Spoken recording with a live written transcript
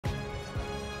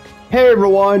Hey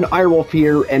everyone, Irewolf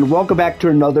here, and welcome back to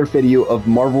another video of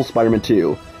Marvel Spider-Man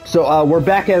 2. So, we're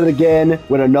back at it again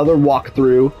with another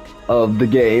walkthrough of the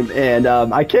game, and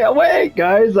I can't wait,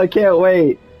 guys, I can't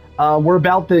wait. We're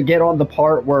about to get on the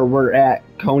part where we're at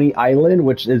Coney Island,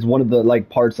 which is one of the,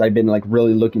 parts I've been,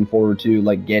 really looking forward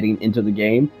to, getting into the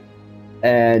game.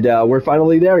 And, we're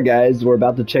finally there, guys. We're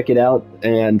about to check it out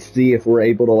and see if we're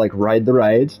able to, ride the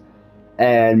rides.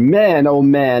 And man, oh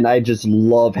man, I just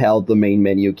love how the main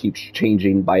menu keeps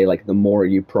changing by the more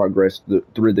you progress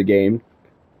through the game.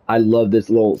 I love this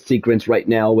little sequence right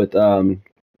now with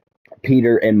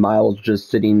Peter and Miles just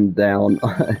sitting down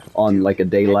on a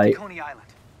daylight. Coney Island.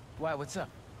 Why, what's up?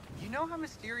 You know how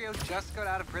Mysterio just got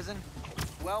out of prison?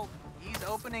 Well, he's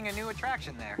opening a new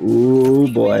attraction there.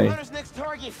 Ooh boy. Hunter's next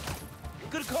target.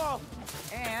 Good call.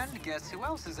 And guess who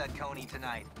else is at Coney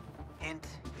tonight? Hint,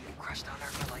 you crushed on her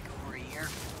for over a year.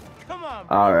 Come on,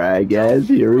 bro. All right, guys,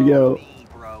 here we go. Me,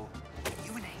 bro.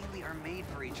 You and Haley are made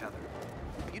for each other.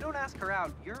 If you don't ask her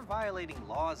out, you're violating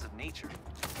laws of nature.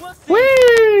 We'll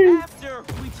see after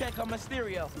we check on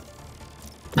Mysterio.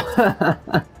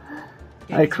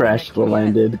 I crashed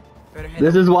landed.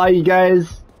 This is why you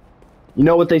guys, you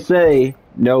know what they say,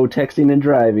 no texting and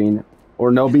driving,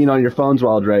 or no being on your phones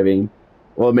while driving.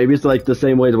 Well, maybe it's the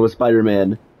same way with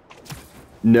Spider-Man.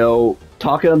 No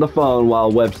talking on the phone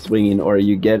while web swinging, or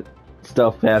you get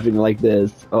stuff happening like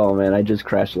this. Oh man, I just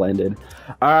crash landed.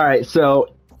 Alright,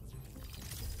 so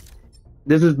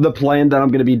this is the plan that I'm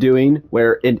going to be doing,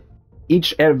 where in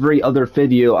every other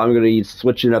video I'm going to be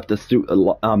switching up the suit a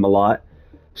lot.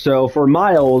 So for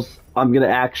Miles, I'm going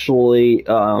to actually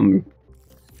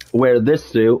wear this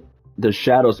suit, the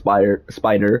Shadow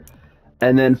Spider,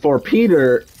 and then for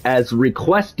Peter, as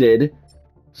requested,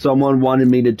 someone wanted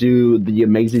me to do the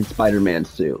Amazing Spider-Man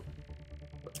suit.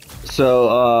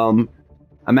 So,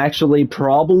 I'm actually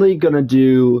probably gonna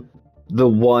do the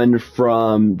one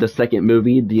from the second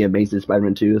movie, The Amazing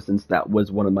Spider-Man 2, since that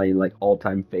was one of my,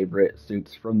 all-time favorite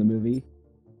suits from the movie.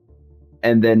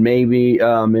 And then maybe,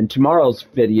 in tomorrow's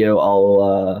video,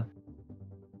 I'll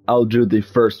do the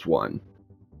first one.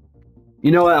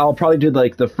 You know what, I'll probably do,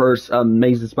 the first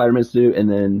Amazing Spider-Man suit,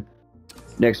 and then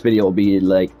next video will be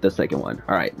the second one.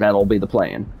 Alright, that'll be the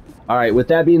plan. Alright, with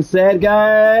that being said,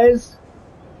 guys,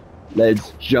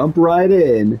 let's jump right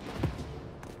in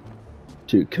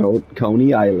to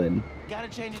Coney Island. Gotta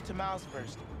change it to Miles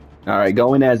first. Alright,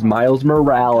 going as Miles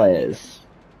Morales.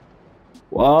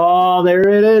 Whoa, there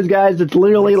it is, guys. It's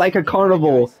literally like a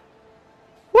carnival.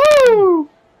 Woo!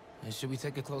 Should we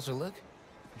take a closer look?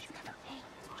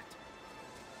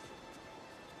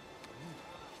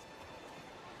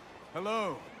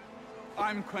 Hello,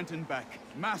 I'm Quentin Beck,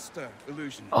 Master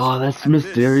Illusionist. Oh, that's and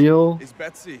Mysterio. This is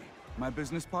Betsy, my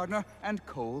business partner, and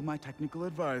Cole, my technical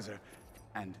advisor.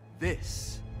 And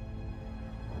this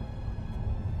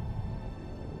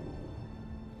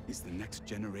is the next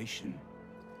generation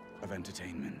of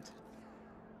entertainment.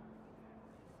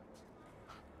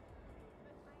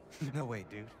 No way,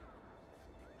 dude.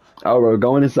 Oh, we're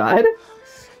going inside?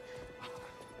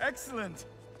 Excellent.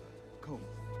 Cole,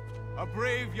 a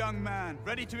brave young man,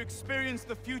 ready to experience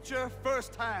the future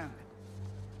firsthand.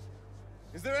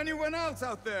 Is there anyone else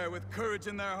out there with courage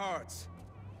in their hearts?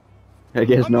 I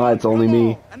guess not, it's only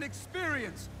me. And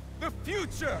experience the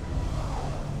future.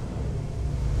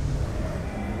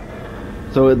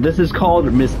 So this is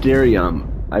called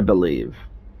Mysterium, I believe.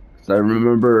 So I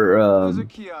remember There's a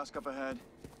kiosk up ahead.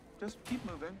 Just keep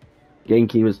moving.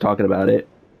 Genki was talking about it.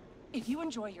 If you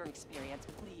enjoy your experience,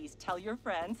 please tell your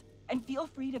friends. And feel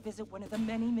free to visit one of the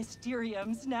many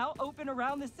Mysteriums now open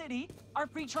around the city. Our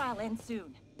free trial ends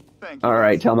soon. Thank you.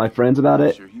 Alright, tell my friends about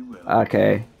it? Sure you will.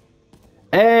 Okay.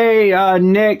 Hey,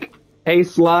 Nick. Hey,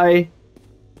 Sly.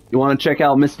 You want to check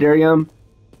out Mysterium?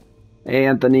 Hey,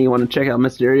 Anthony, you want to check out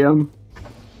Mysterium?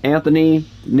 Anthony,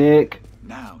 Nick.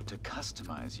 Now to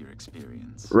customize your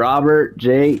experience. Robert,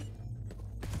 Jake.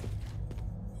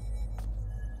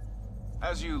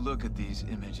 As you look at these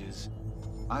images,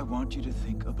 I want you to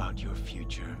think about your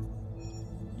future,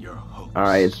 your hopes.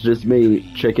 Alright, it's just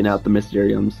me checking out the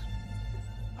Mysteriums.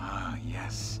 Ah,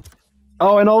 yes.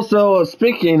 Oh, and also,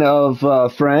 speaking of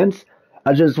friends,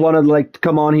 I just wanted to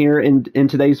come on here in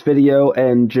today's video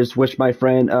and just wish my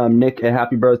friend Nick a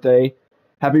happy birthday.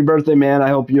 Happy birthday, man. I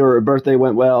hope your birthday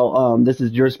went well. This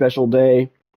is your special day.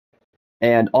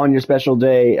 And on your special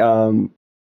day,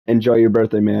 enjoy your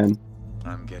birthday, man.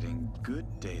 I'm getting good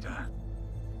data.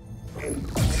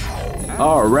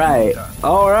 Alright.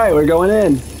 Alright, we're going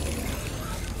in.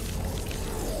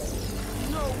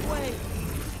 No way.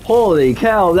 Holy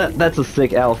cow, that's a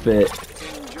sick outfit.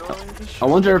 I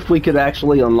wonder if we could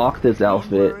actually unlock this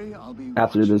outfit. Don't worry, I'll be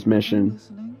after this mission.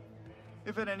 Listening?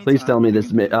 If at any Please time tell me you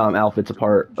this need outfit's a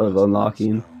part of just let us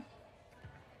unlocking. know.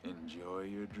 Enjoy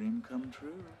your dream come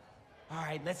true. All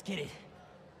right, let's get it.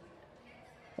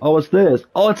 Oh, what's this?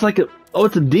 Oh, it's like a. Oh,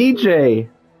 it's a DJ.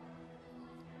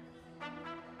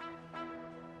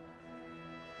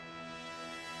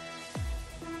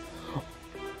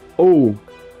 Oh.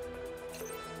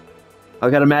 I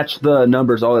gotta match the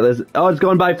numbers. Oh, it's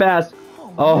going by fast.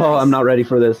 Oh, nice. I'm not ready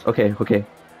for this. Okay, okay.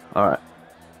 Alright.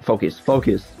 Focus,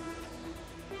 focus.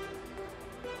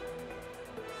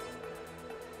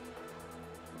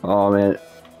 Oh, man.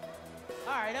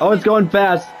 All right, Oh, it's going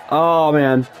fast. Oh,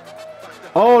 man.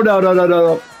 Oh, no, no, no, no,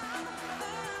 no.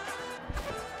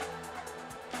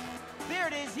 There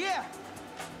it is, yeah.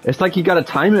 It's like you gotta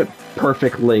time it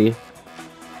perfectly.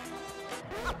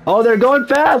 Oh, they're going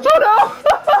fast. Oh, no.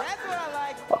 That's what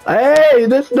I like. Hey,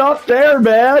 this is not fair,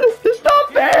 man. This is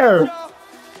not fair.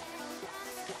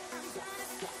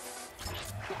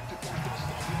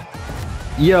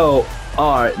 Yo,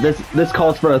 alright, this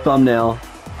calls for a thumbnail. All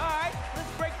right,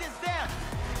 let's break this down.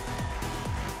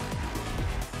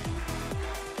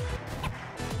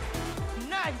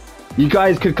 Nice. You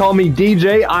guys could call me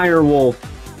DJ Ironwolf.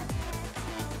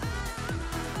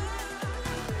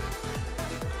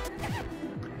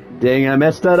 Dang, I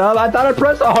messed that up. I thought I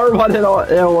pressed a hard one and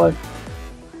L1.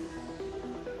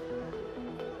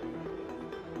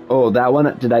 Oh, that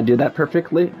one? Did I do that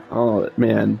perfectly? Oh,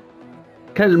 man.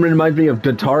 Kind of reminds me of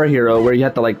Guitar Hero, where you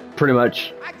have to, like, pretty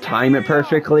much time it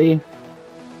perfectly. And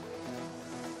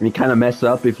you kind of mess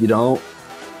up if you don't.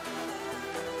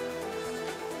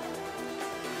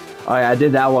 Alright, I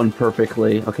did that one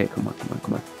perfectly. Okay, come on, come on,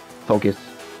 come on. Focus.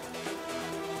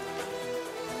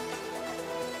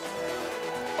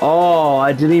 Oh,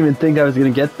 I didn't even think I was gonna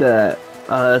get that.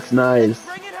 Oh, that's nice.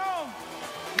 Bring it home.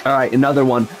 Alright, another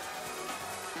one.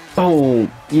 Oh,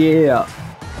 yeah.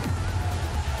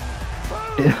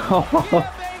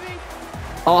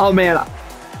 Oh, man.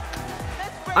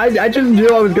 I just knew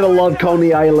I was gonna love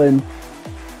Coney Island.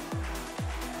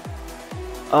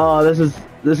 Oh, this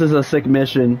is a sick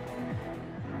mission.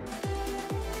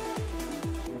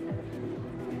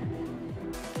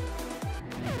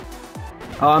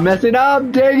 Oh, I'm messing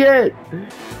up! Dang it!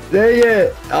 Dang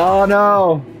it! Oh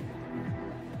no!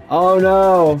 Oh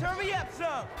no! Turn me up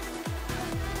some.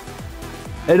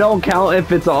 It don't count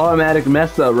if it's an automatic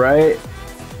mess up, right?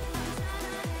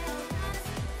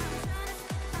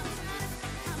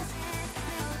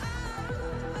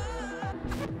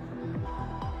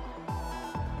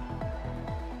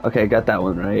 Okay, got that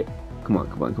one right. Come on,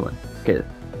 come on, come on. Okay,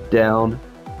 down,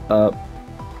 up,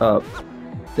 up,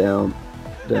 down,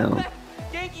 down.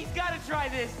 Yankees gotta try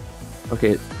this.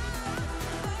 Okay.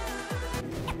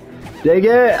 Dang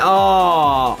it!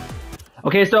 Oh.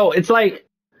 Okay, so it's like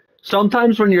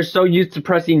sometimes when you're so used to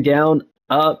pressing down,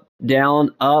 up,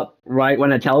 right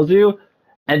when it tells you,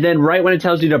 and then right when it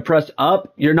tells you to press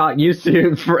up, you're not used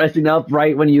to pressing up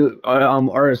right when you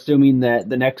are assuming that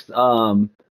the next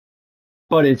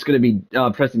but it's going to be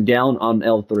pressing down on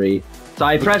L3. So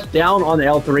I pressed down on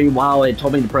L3 while it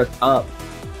told me to press up.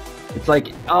 It's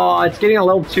like, oh, it's getting a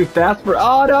little too fast for,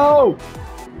 oh no!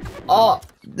 Oh,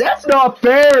 that's not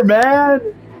fair,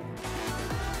 man!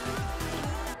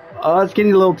 Oh, it's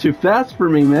getting a little too fast for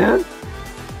me, man.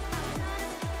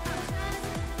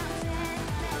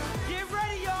 Get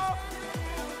ready, y'all.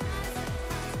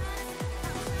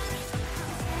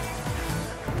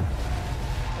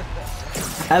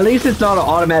 At least it's not an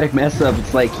automatic mess up.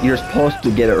 It's like you're supposed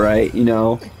to get it right, you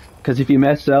know? Because if you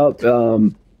mess up,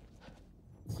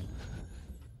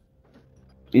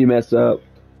 you mess up.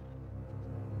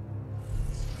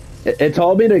 It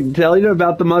told me to tell you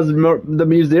about the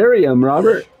museum,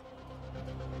 Robert.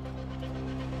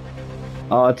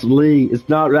 Oh, it's Lee. It's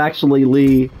not actually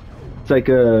Lee. It's like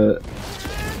a...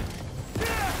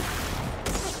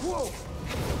 Whoa.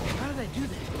 How did I do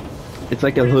that? It's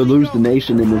like a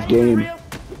hallucination in this game.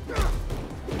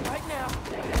 Right now.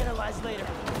 Analyze later.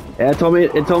 Yeah, it told me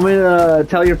to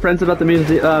tell your friends about the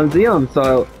museum,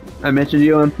 so I mentioned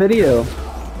you on video.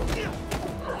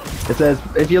 It says,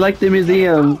 if you like the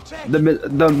museum,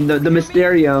 the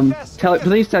Mysterium,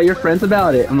 please tell your friends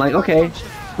about it. I'm like, okay,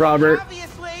 Robert.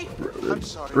 Obviously. I'm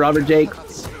sorry. Robert Jake. I'm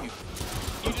not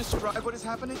safe. You describe what is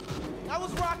happening? I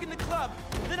was rocking the club.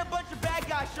 Then a bunch of bad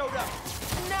guys showed up.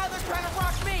 Now they're trying to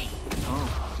rock me.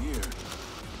 Oh dear.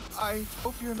 I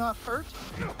hope you're not hurt.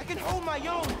 I can hold my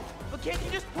own. But can't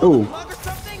you just pull Ooh. the plug or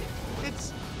something?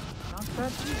 It's not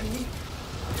that easy.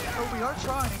 But we are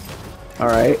trying.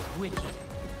 Alright. Wicked.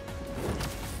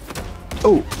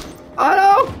 Oh. Oh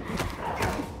no!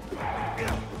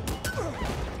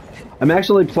 I'm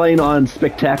actually playing on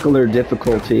spectacular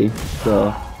difficulty, so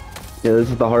yeah,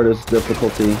 this is the hardest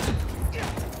difficulty.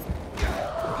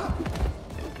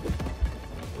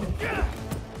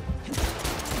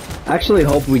 I actually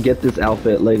hope we get this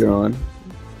outfit later on.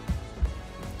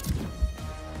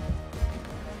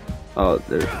 Oh,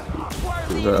 there's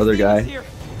the other guy. Is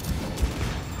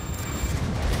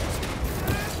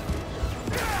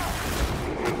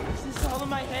this all in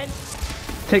my head?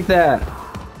 Take that.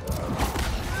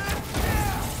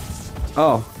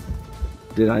 Oh,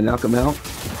 did I knock him out?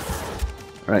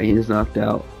 Alright, he's knocked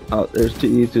out. Oh, there's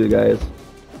these two guys.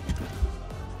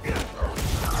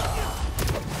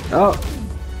 Oh.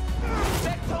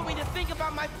 Beck told me to think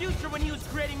about my future when he was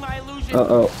creating my illusion.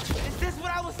 Uh-oh. Is this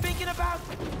what I was thinking about?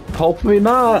 Hopefully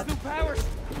not. New powers.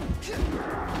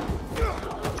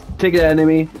 Take that,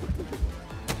 enemy.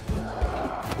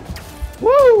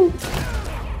 Woo!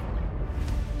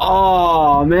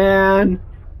 Oh man.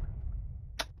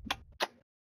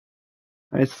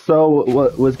 I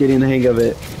was getting the hang of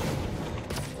it.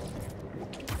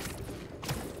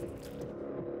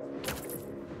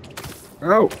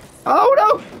 Oh! Oh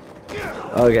no!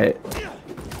 Okay.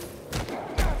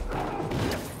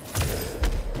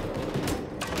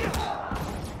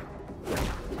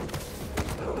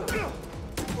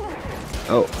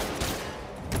 Oh.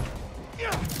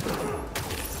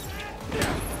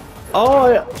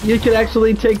 Oh, you can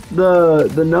actually take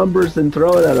the numbers and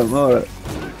throw it at them.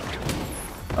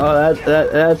 Oh,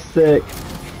 that's sick.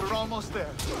 We're almost there.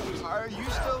 Are you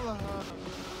still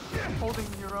holding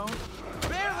your own?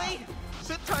 Barely.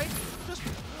 Sit tight. Just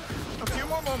a few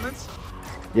more moments.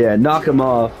 Yeah, knock him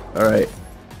off. All right.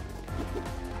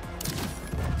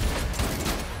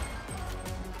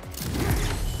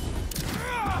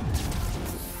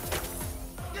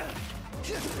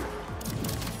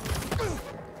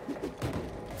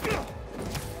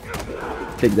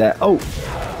 Take that. Oh.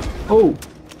 Oh.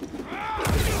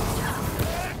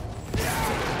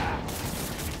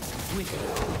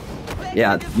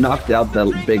 Yeah, knocked out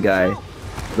the big guy.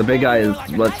 The big guy is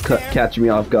what's catching me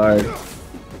off guard.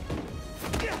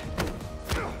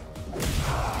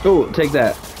 Oh, take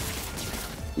that.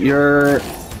 You're...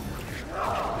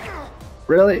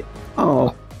 Really?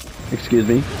 Oh. Excuse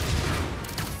me.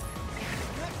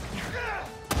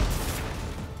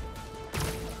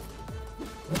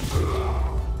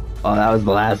 Oh, that was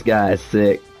the last guy.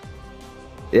 Sick.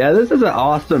 Yeah, this is an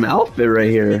awesome outfit right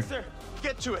here. Yes, sir.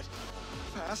 Get to it.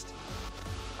 Fast.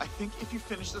 I think if you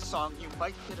finish the song, you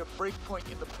might hit a break point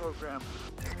in the program.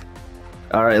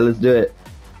 Alright, let's do it.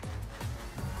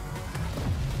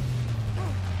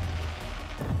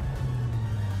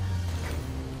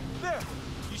 There.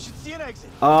 You should see an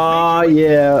exit. Oh,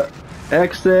 yeah.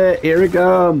 Exit. Here we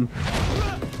come.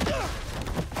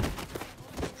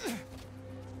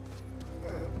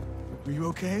 Are you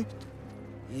okay?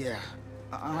 Yeah.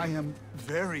 I am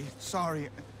very sorry.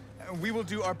 We will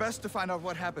do our best to find out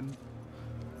what happened.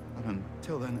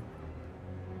 Until then.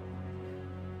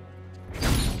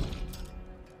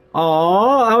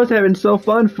 Oh, I was having so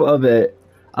fun of it.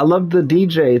 I love the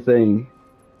DJ thing.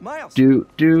 Miles. Do.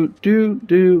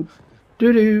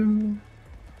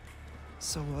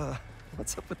 So,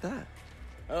 what's up with that?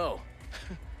 Oh.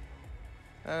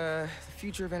 The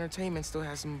future of entertainment still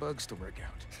has some bugs to work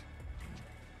out.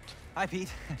 Hi,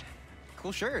 Pete.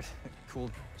 Cool shirt.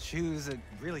 Cool shoes.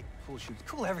 Really cool shoes.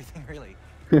 Cool everything, really.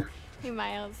 Hey,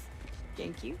 Miles.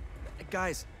 Thank you.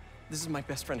 Guys, this is my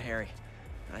best friend Harry.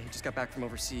 He just got back from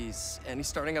overseas, and he's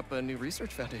starting up a new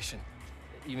research foundation.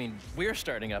 You mean we're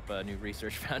starting up a new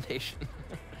research foundation?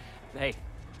 Hey,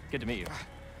 good to meet you.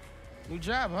 New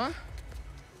job, huh?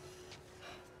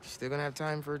 Still gonna have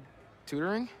time for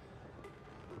tutoring?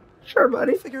 Sure,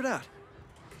 buddy. Figure it out.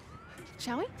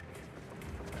 Shall we?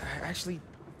 Actually,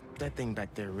 that thing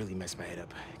back there really messed my head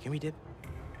up. Can we dip?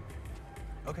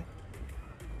 Okay.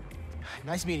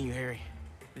 Nice meeting you, Harry.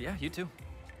 Yeah, you too.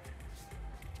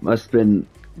 Must have been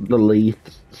the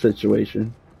Leith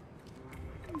situation.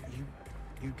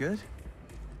 You good?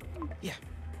 Yeah.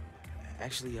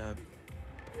 Actually, I'll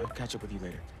catch up with you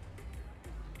later.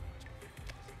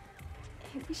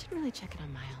 Hey, we should really check in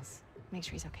on Miles. Make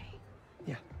sure he's okay.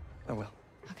 Yeah, I will.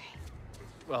 Okay.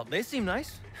 Well, they seem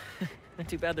nice.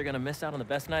 Too bad they're gonna miss out on the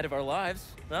best night of our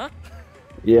lives, huh?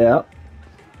 Yeah.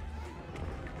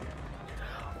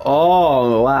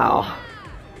 Oh, wow.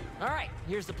 All right,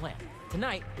 here's the plan.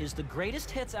 Tonight is the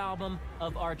greatest hits album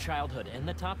of our childhood, and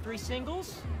the top 3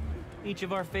 singles, each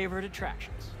of our favorite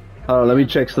attractions. Hold on, let me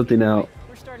check something out.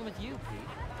 We're starting with you,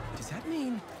 Pete. Does that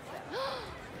mean...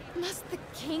 Must the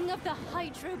king of the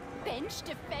Hydro Bench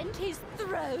defend his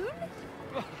throne?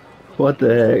 What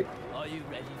the heck? Are you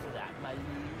ready for that, my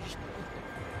liege?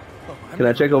 Can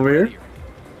I check over here?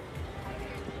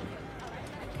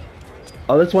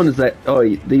 Oh, this one is that. Oh,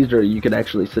 these are. You can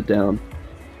actually sit down.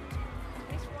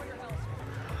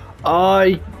 Oh,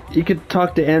 you could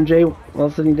talk to MJ while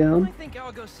sitting down. I think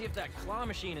I'll go see if that claw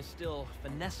machine is still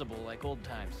finessable like old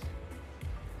times.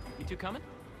 You two coming?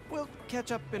 We'll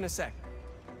catch up in a sec.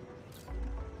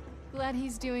 Glad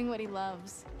he's doing what he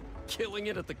loves. Killing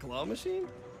it at the claw machine?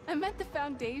 I meant the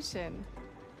foundation.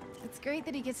 It's great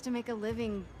that he gets to make a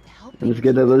living helping. It's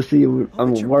good to see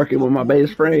I'm working with my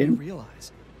best friend.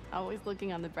 Realize. Always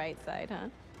looking on the bright side, huh?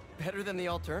 Better than the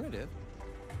alternative.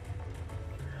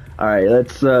 All right,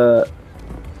 let's. I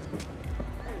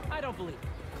don't believe it.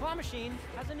 Claw machine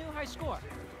has a new high score.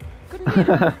 Couldn't be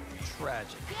it.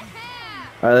 Tragic.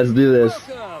 All right, let's do this.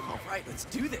 Welcome. All right, let's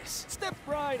do this. Step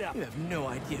right up. You have no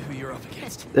idea who you're up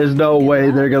against. There's no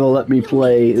way they're gonna let me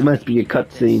play. It must be a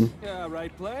cutscene. Yeah,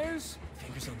 right, players?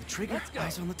 Fingers on the trigger,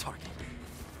 eyes on the target.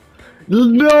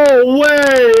 No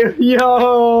way!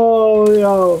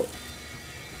 Yo.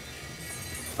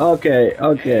 Okay.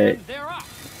 And they're off.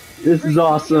 This is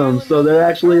awesome. So they're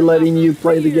actually letting you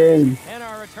play the game. And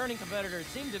our returning competitors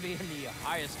seem to be in the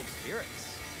highest of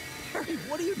spirits. Harry,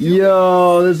 what are you doing?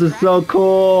 Yo, this is so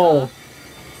cool.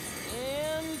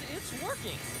 And it's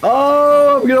working.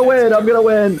 Oh, I'm gonna win.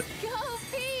 Go,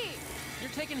 Pete!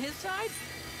 You're taking his side?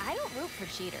 I don't root for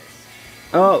cheaters.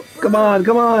 Oh, come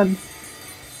on.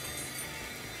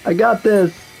 I got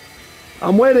this.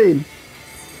 I'm winning.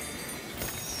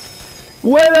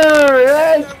 Winner!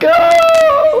 Let's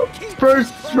go!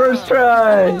 First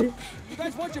try. You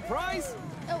guys want your prize?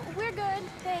 Oh, we're good,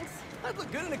 thanks. I'd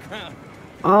look good in a crown.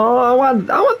 Oh, I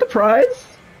want the prize.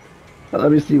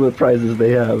 Let me see what prizes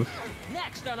they have.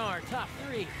 Next on our top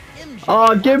 3, MJ.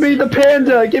 Oh, give me the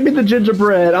panda. Give me the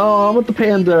gingerbread. Oh, I want the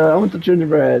panda. I want the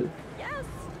gingerbread. Yes!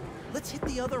 Let's hit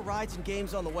the other rides and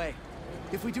games on the way.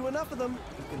 If we do enough of them,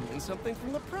 we can win something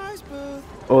from the prize booth.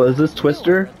 Oh, is this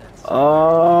Twister?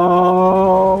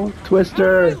 Oh,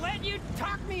 Twister. How did I let you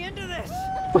talk me into this?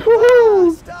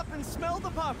 Woohoo! Stop and smell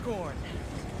the popcorn.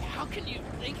 How can you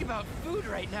think about food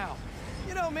right now?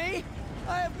 You know me.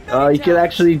 I have Oh, you can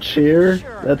actually cheer.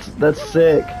 That's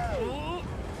sick.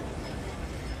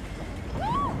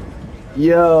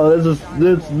 Yo,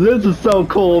 this is so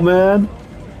cool, man.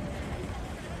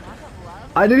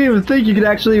 I didn't even think you could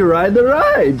actually ride the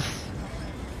rides.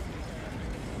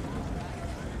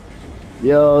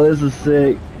 Yo, this is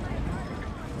sick.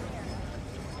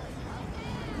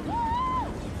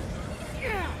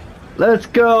 Let's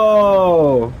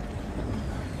go.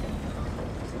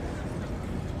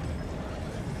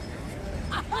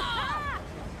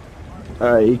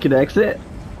 Alright, you can exit.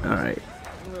 Alright.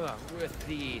 With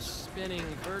the spinning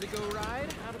vertigo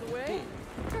ride out of the way.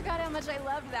 Forgot how much I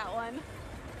loved that one.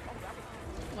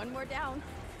 One more down.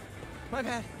 My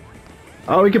bad.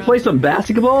 Oh, we can play some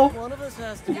basketball? One of us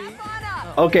has to be.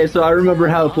 Okay, so I remember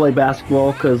how to play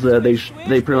basketball because they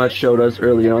pretty much showed us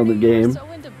early on in the game. So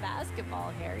into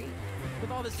basketball, Harry.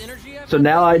 With all this energy I've So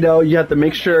now I know you have to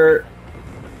make sure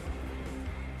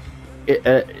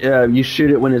you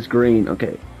shoot it when it's green.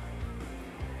 Okay.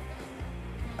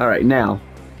 Alright, now.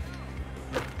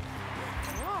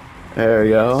 There we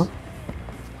go.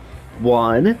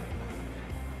 1.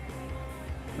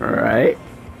 Alright.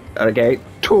 Okay.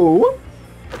 2.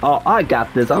 Oh, I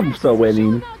got this. I'm so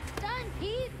winning.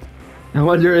 I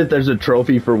wonder if there's a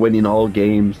trophy for winning all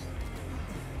games.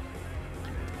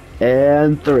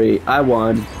 And 3. I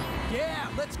won. Yeah,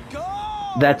 let's go.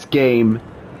 That's game.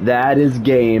 That is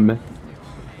game.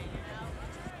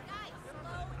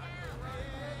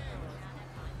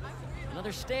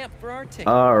 Another stamp for our ticket.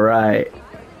 Alright.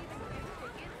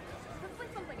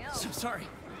 So sorry.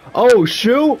 Oh,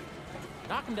 shoot!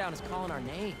 Knock him down is calling our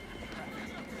name.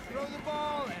 Throw the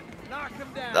ball and knock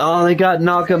them down. Oh, they got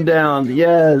knock him down.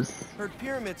 Yes. Heard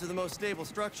pyramids are the most stable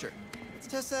structure. Let's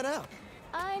test that out.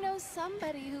 I know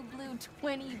somebody who blew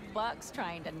 $20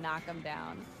 trying to knock him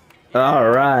down.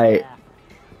 Alright.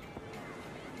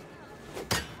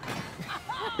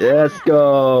 Let's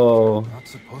go. Not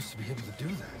supposed to be able to do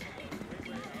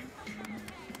that.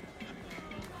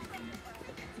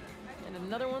 And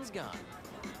another one's gone.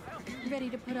 Ready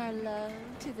to put our love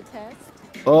to the test?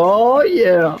 Oh,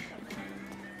 yeah.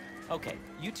 Okay,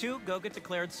 you two go get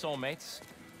declared soulmates.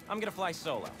 I'm gonna fly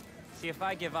solo. See if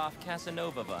I give off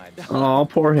Casanova vibes. Oh,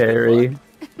 poor Harry.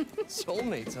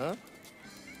 Soulmates, huh?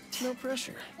 No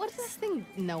pressure. What does this thing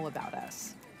know about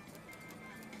us?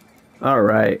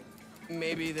 Alright.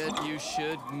 Maybe that you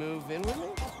should move in with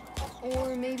me?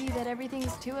 Or maybe that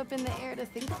everything's too up in the air to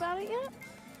think about it yet?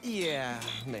 Yeah,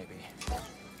 maybe.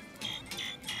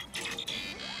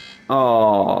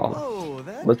 Oh,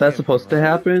 Whoa, was that supposed to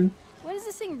happen? What is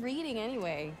this thing reading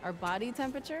anyway? Our body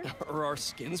temperature? Or our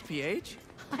skin's pH?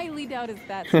 Highly doubt it's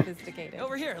that sophisticated.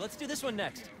 Over here, let's do this one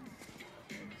next.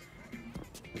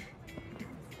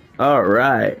 All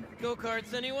right.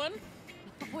 Go-karts, anyone?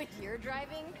 With your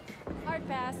driving? Hard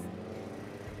pass.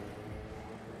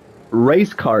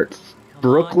 Race carts.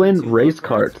 Brooklyn Come on, you two race lovebirds.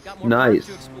 carts. Got more Nice.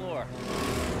 parks to explore.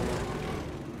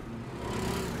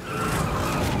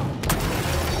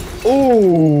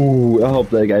 Ooh, I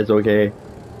hope that guy's okay.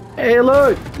 Hey,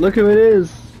 look who it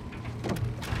is. Don't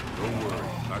worry,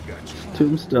 I got you.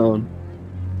 Tombstone.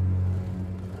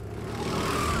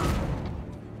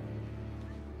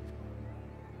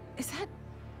 Is that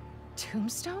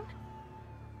Tombstone?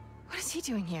 What is he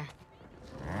doing here?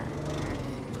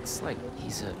 Looks like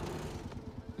he's a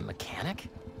mechanic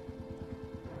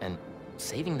and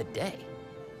saving the day.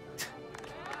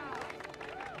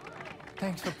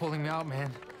 Thanks for pulling me out,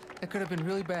 man. That could have been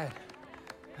really bad.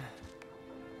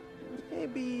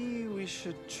 Maybe we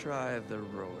should try the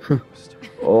roller coaster.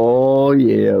 Oh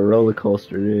yeah, roller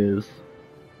coaster it is.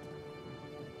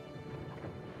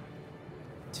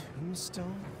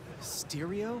 Tombstone?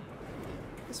 Stereo?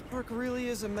 This park really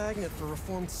is a magnet for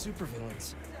reformed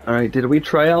supervillains. All right, did we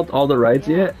try out all the rides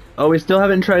yet? Oh, we still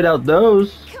haven't tried out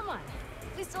those. Come on.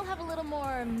 We still have a little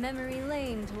more memory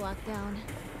lane to walk down.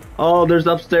 Oh, there's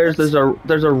upstairs. There's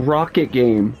a rocket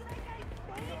game.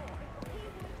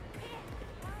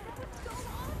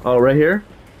 Oh, right here.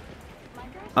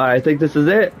 I think this is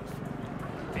it.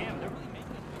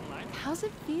 How's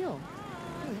it feel?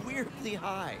 Weirdly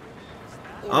high.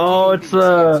 Oh, it's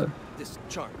This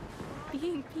charm.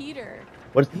 Being Peter.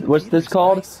 what's this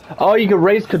called? Oh, you can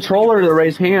raise controller to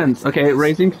raise hands. Okay,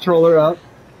 raising controller up.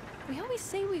 We always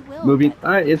say we will. Moving. but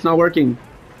All right, it's not working.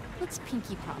 Let's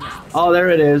pinky promise this. Oh,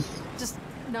 there it is. Just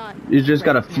not. You just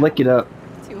gotta right now. flick it up.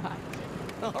 Too high.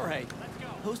 All right.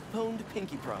 Postponed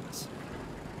pinky promise.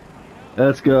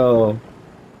 Let's go.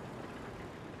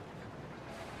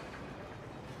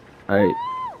 Alright.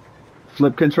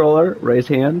 Flip controller, raise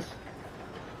hands.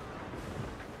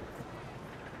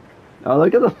 Oh,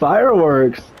 look at the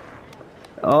fireworks.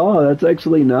 Oh, that's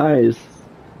actually nice.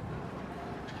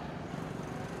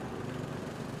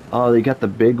 Oh, they got the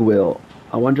big wheel.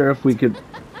 I wonder if we could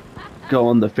go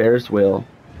on the Ferris wheel.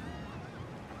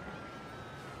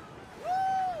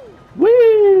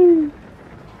 Whee!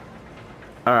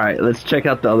 Alright, let's check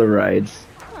out the other rides.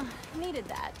 Huh, needed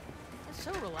that. It's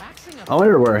so relaxing up I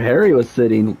wonder where Harry was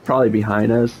sitting. Probably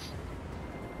behind us.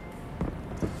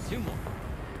 Two more.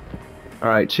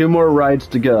 Alright, 2 more rides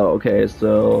to go. Okay,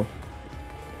 so...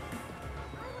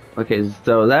 Okay,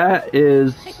 so that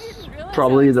is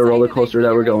probably the roller coaster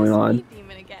that we're going on.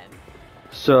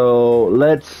 So,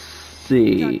 let's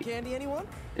see. Got candy, anyone?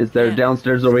 Is there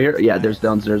downstairs over here? Yeah, there's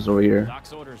downstairs over here.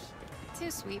 Doc's orders.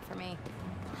 Too sweet for me.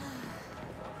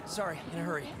 Sorry, in a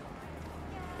hurry.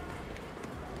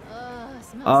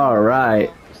 Smells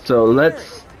Alright, so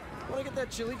let's... Want to get that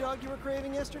chili dog you were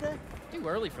craving yesterday? Too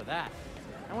early for that.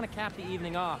 I want to cap the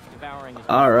evening off devouring his...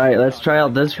 Alright, let's try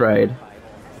out this ride.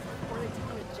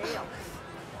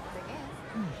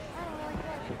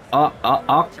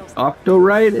 Octo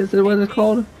ride? Is it what it's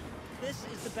called? This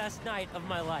is the best night of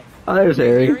my life. Oh, there's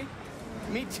Harry.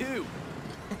 Me too.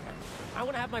 I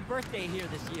want to have my birthday here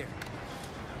this year.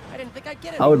 I didn't think I'd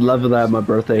get it. I would love to have my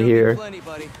birthday here. Plenty,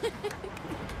 buddy.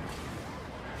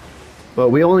 But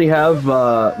we only have,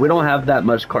 we don't have that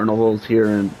much carnivals here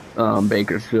in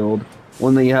Bakersfield. We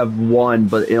only have one,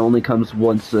 but it only comes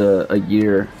once a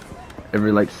year,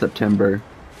 every like September.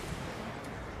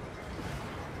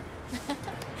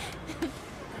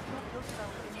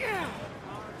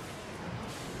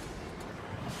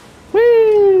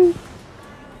 Whee!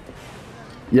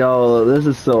 Yo, this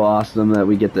is so awesome that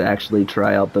we get to actually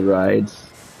try out the rides.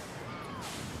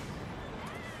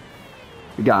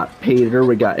 We got Peter,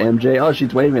 we got MJ. Oh,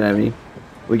 she's waving at me.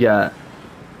 We got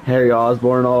Harry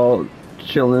Osborn all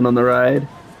chilling on the ride.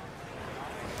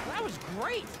 That was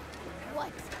great.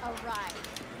 What a ride.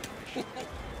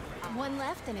 One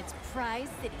left and it's Prize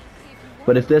City.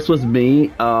 But if this was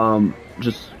me,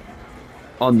 just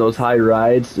on those high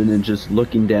rides and then just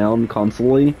looking down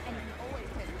constantly,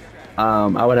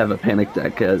 I would have a panic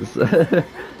attack because I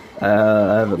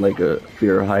have like a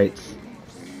fear of heights.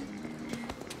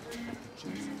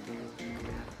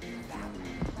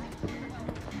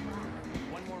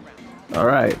 All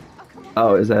right.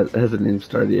 Oh, hasn't even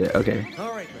started yet? Okay.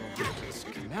 All right,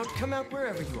 come out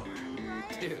wherever you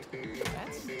are. Dude,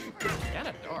 Yeah,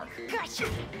 kind of dark. Gotcha.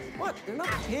 What? They're not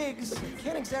pigs. You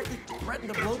can't exactly threaten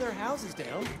to blow their houses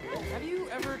down. Have you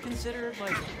ever considered,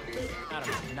 like, I don't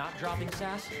know, not dropping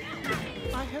sass?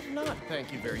 I have not,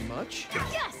 thank you very much.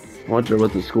 Yes. Wonder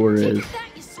what the score is. Take that,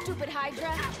 you stupid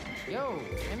Hydra. Yo,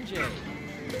 MJ.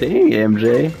 Dang,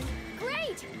 MJ.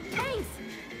 Great. Thanks.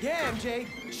 Yeah, MJ.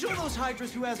 Show those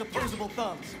Hydras who has opposable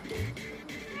thumbs.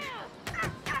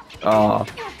 Oh.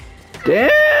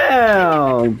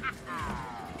 Damn! Whew,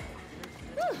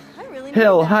 I really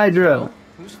Hell, needed that. Hydra.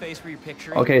 Whose face were you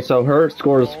picturing? Okay, so her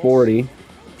score is 40.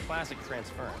 Classic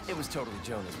transference. It was totally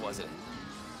Jonas, wasn't it?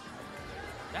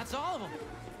 That's all of them.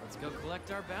 Let's go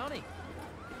collect our bounty.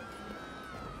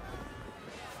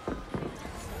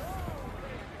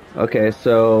 Okay,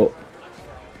 so.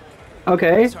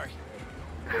 Okay. Sorry.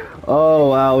 Oh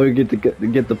wow, we get to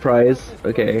get the prize.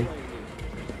 Okay.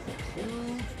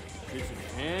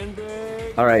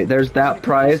 All right, there's that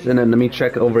prize, and then let me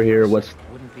check over here.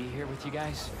 Wouldn't be here with you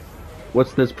guys.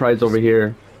 What's this prize over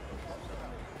here?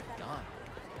 Gone.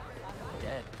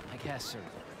 Dead, I guess, or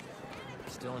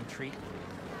still in treatment.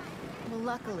 Well,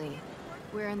 luckily,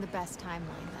 we're in the best timeline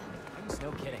then.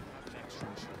 No kidding.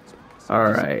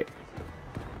 All right.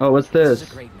 Oh, what's This this?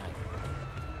 is a great night.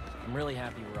 I'm really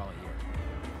happy we're all here.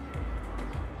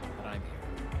 But I'm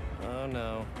here. Oh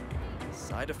no.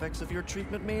 Side effects of your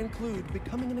treatment may include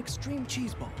becoming an extreme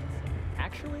cheeseball.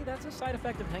 Actually, that's a side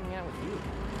effect of hanging out with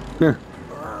you.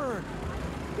 Burn!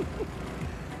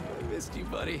 I missed you,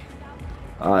 buddy.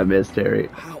 Oh, I missed Harry.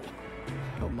 Wow.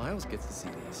 I hope Miles gets to see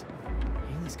these.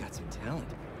 Haley's got some talent.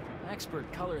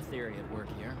 Expert color theory at work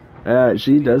here.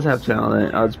 She does have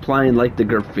talent. I was playing like the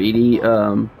graffiti.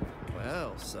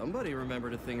 Well, somebody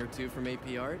remembered a thing or two from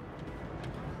AP Art.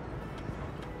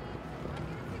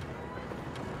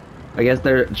 I guess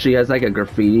she has like a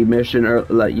graffiti mission or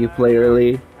let you play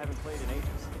early. Haven't played in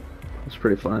ages. It's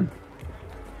pretty fun.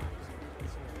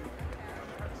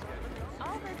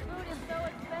 All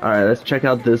right, let's check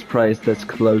out this price that's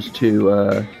close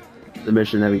to the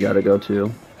mission that we gotta go to.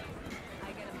 Come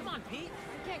on, Pete. You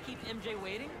can't keep MJ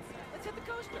waiting. Let's hit the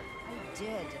coaster. I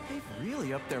did. They've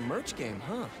really upped their merch game,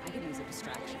 huh? I could use a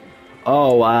distraction.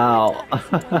 Oh wow.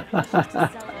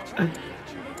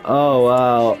 Oh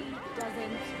wow.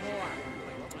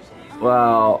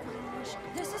 Wow.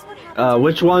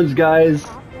 Which ones, guys?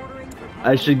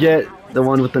 I should get the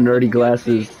one with the nerdy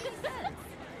glasses.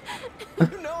 You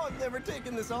know I'm never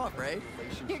taking this off, right?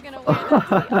 You're gonna wear that to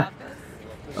the office.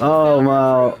 Oh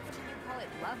wow. Call it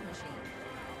love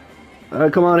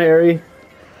machine. Come on, Harry.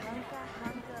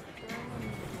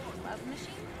 Love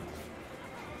machine?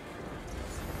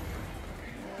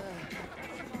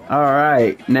 All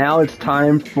right, now it's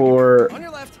time for. On your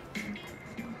left.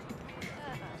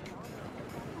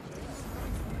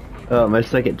 Oh, my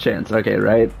second chance. Okay,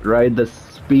 ride the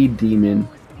speed demon.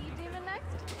 Speed demon next?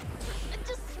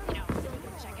 Just,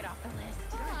 check it off the list.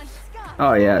 Come on, Scott.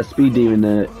 Oh yeah, speed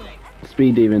demon.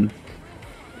 Speed demon. Come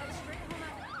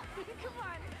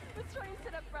on, let's try and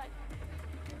sit up front.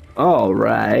 All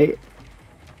right,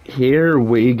 here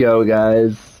we go,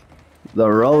 guys.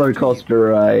 The roller coaster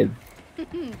ride.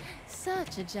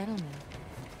 Such a gentleman.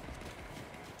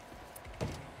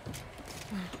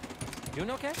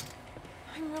 Doing okay?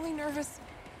 I'm really nervous.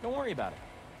 Don't worry about it.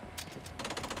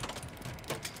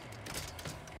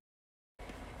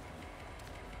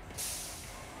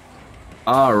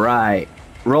 All right,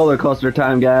 roller coaster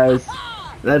time, guys.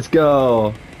 Let's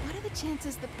go. What are the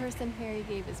chances the person Harry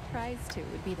gave his prize to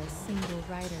would be the single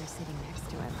rider sitting next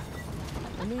to him?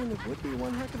 I mean, it would be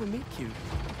one heck of a meet cute.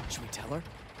 Should we tell her?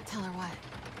 Tell her what?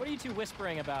 What are you two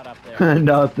whispering about up there?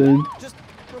 Nothing. Just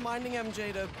reminding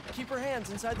MJ to keep her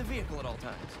hands inside the vehicle at all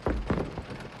times.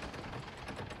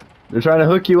 They're trying to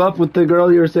hook you up with the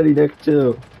girl you were sitting next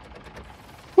to.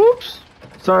 Whoops.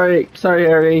 Sorry,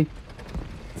 Harry.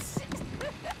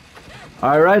 All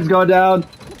right, ride's going down.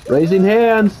 Raising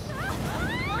hands.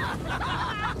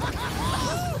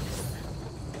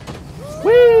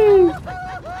 Whee!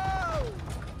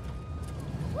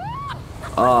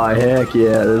 Oh heck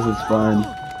yeah, this is fun.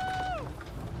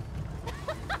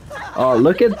 Oh,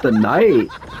 look at the night.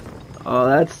 Oh,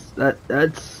 that's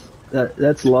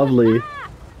lovely.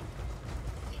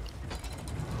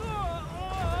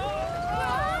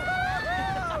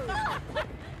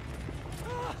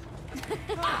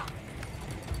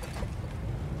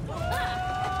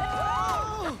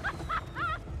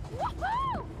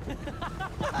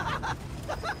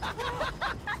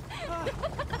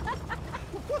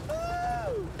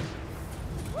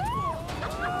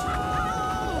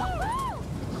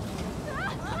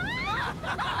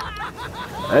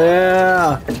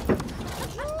 Yeah.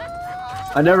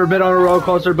 I've never been on a roller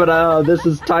coaster, but this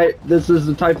is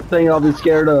the type of thing I'll be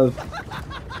scared of.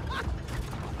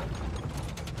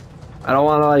 I don't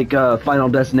want to like Final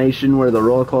Destination where the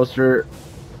roller coaster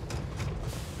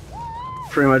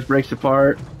pretty much breaks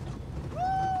apart.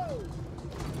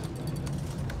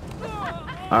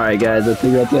 All right, guys, I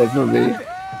think that's it for me.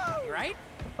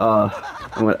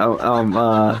 I'm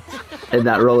in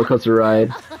that roller coaster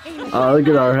ride. Oh, look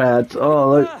at our hats.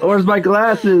 Oh, look, where's my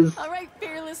glasses? All right,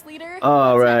 fearless leader.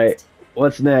 All right,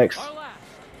 what's next? Our last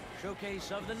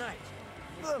showcase of the night.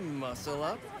 The muscle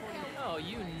up. Oh,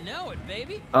 you know it,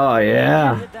 baby. Oh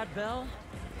yeah. Hit that bell.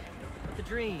 But the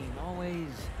dream always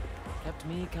kept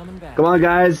me coming back. Come on,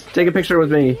 guys, take a picture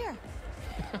with me.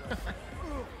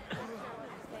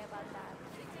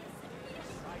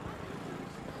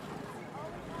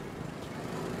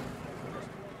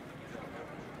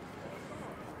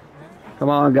 Come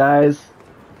on, guys.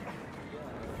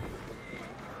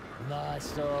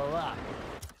 Muscle up.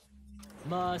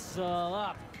 Muscle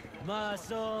up.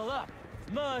 Muscle up.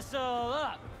 Muscle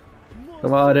up.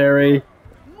 Come on, Harry.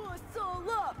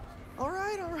 Muscle up. All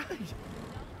right.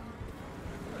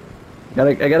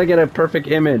 I gotta get a perfect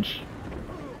image.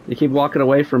 You keep walking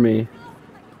away from me.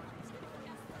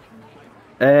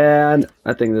 And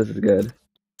I think this is good.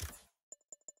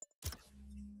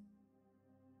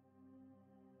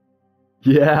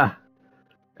 Yeah.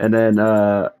 And then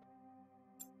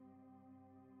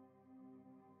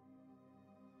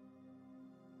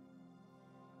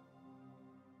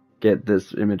get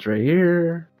this image right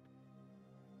here.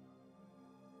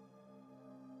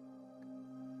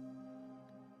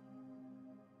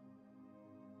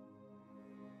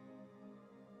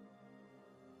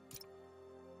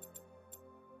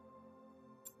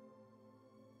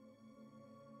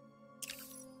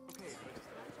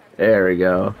 There we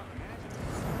go.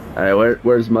 Alright,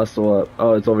 where's Muscle Up?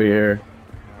 Oh, it's over here.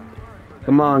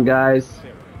 Come on, guys.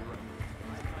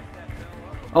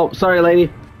 Oh, sorry,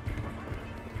 lady.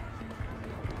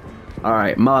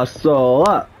 Alright, Muscle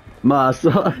Up.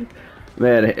 Muscle Up.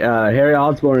 Man, Harry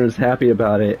Osborn is happy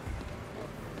about it.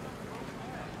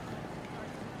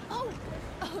 Oh,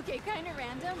 okay, kind of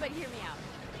random, but hear me out.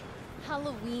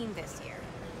 Halloween this year.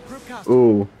 Group costume.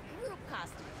 Ooh, Group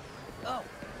costume. Oh,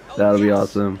 that'll be yes.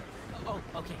 awesome. Oh,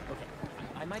 okay.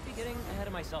 I might be getting ahead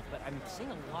of myself, but I'm seeing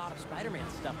a lot of Spider-Man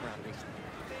stuff around recently.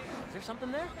 Is there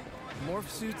something there? Morph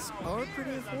suits are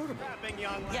pretty affordable.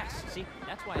 Yes, see,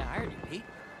 that's why I hired you, Pete.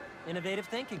 Innovative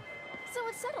thinking. So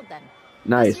it's settled then.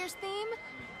 Nice. This year's theme,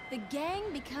 the gang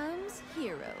becomes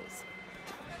heroes.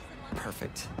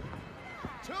 Perfect.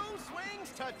 2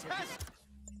 swings to test.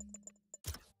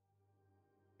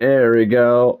 There we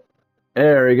go.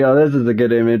 There we go. This is a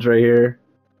good image right here.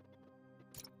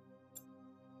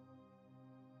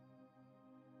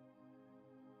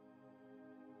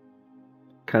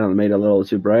 Kind of made it a little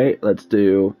too bright. Let's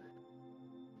do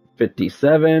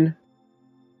 57.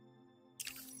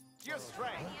 Your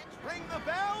strength. Ring the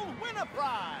bell, win a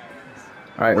prize.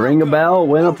 All right, ring a bell,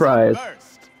 win a prize.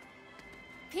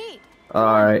 Pete.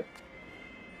 All right.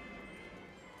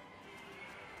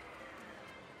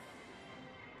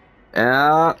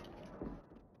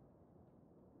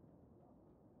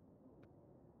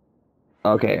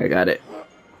 Okay, I got it.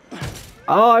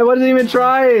 Oh, I wasn't even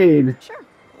trying. Sure.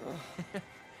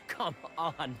 Come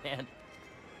on, man.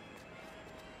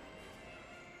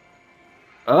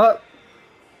 Up.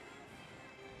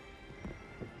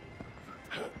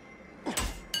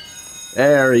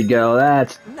 There we go.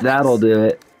 That'll do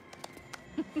it.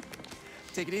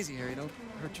 Take it easy, Harry. Don't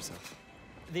hurt yourself.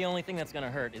 The only thing that's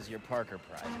gonna hurt is your Parker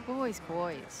pride. Boys.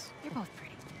 You're both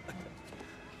pretty.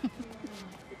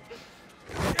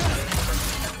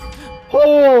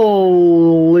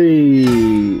 Holy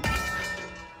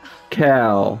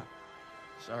cow.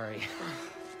 Sorry.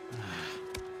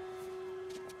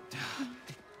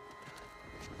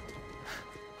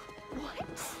 What?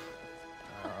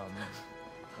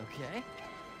 Okay.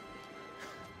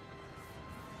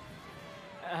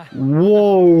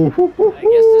 Whoa. I guess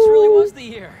this really was the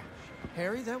year.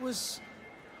 Harry, that was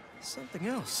something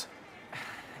else.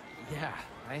 Yeah,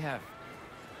 I have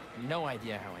no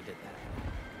idea how I did that.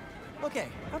 Okay,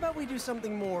 how about we do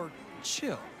something more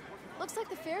chill? Looks like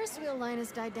the Ferris wheel line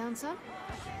has died down some.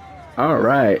 All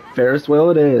right, Ferris wheel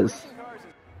it is.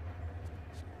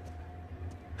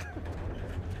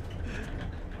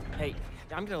 Hey,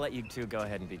 I'm gonna let you two go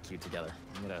ahead and be cute together.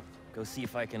 I'm gonna go see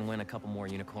if I can win a couple more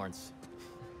unicorns.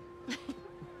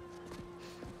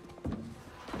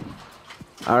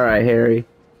 All right, Harry.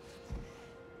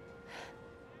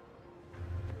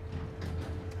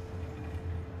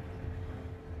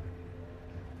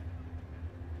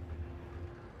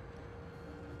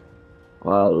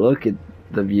 look at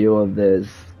the view of this.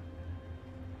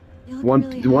 You look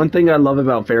really One thing I love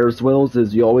about Ferris wheels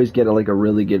is you always get like a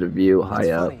really good view high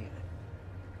It's up. funny.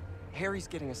 Harry's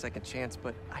getting a second chance,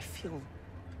 but I feel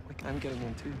like I'm getting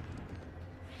one too.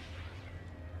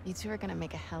 You two are gonna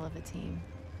make a hell of a team.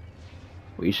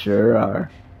 We sure are.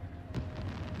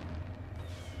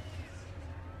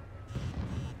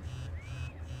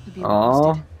 You'd be Aw.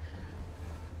 roasted.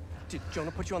 Did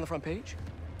Jonah put you on the front page?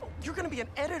 Oh, you're gonna be an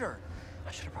editor.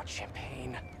 I should have brought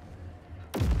champagne.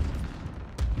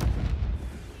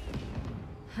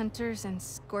 Hunters and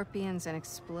scorpions and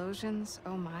explosions.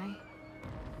 Oh my.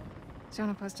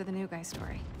 Jonah posted the new guy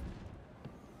story.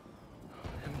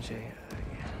 MJ,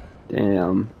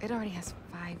 Damn. It already has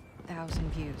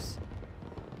 5,000 views.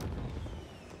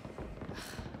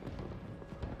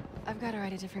 I've got to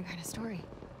write a different kind of story.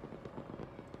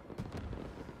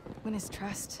 Win his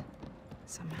trust,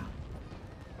 somehow.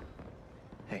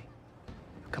 hey,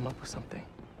 come up with something.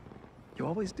 You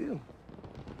always do.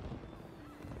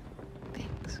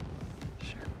 Thanks.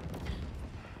 Sure.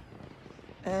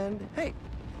 And hey,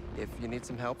 if you need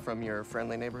some help from your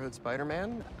friendly neighborhood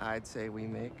Spider-Man, I'd say we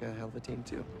make a hell of a team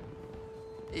too.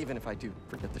 Even if I do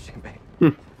forget the champagne.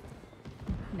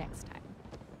 Next time.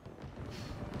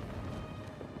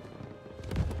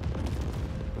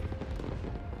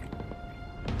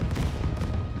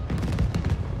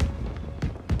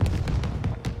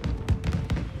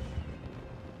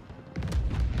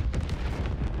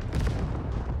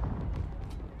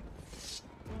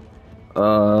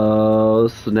 Oh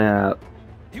snap.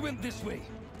 He went this way.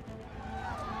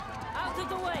 Out of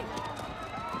the way!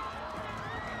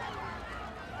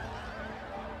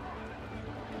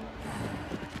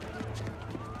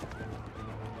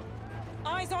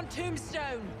 Eyes on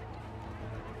Tombstone!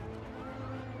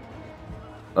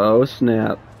 Oh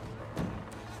snap.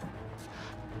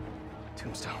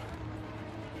 Tombstone.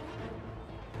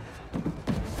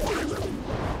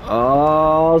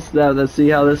 Oh snap. Let's see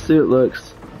how this suit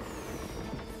looks.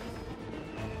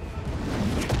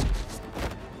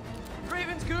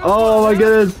 Oh my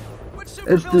goodness.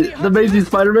 It's the Amazing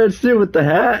Spider-Man suit with the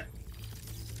hat.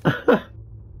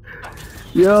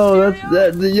 Yo,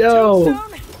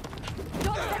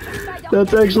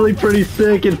 that's actually pretty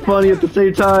sick and funny at the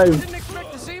same time. Didn't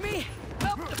expect to see me?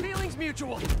 Well, the feeling's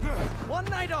mutual. One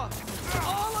night off.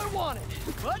 All I wanted.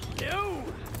 But no.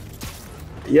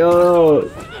 Yo.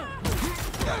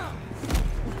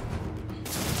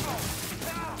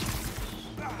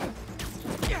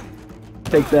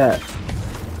 Take that.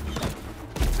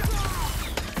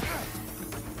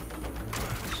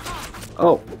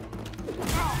 Oh.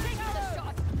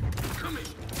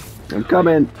 I'm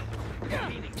coming.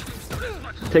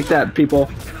 Take that, people.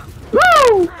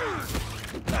 Woo!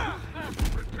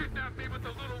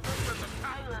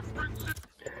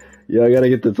 Yeah, I gotta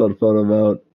get this on photo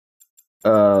mode.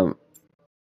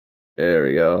 There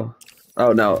we go.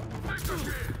 Oh no.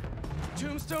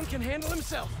 Tombstone can handle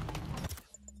himself.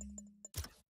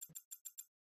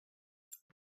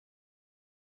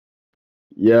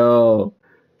 Yo,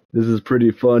 this is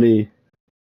pretty funny.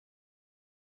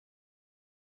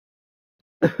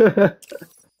 You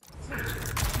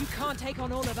can't take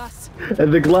on all of us.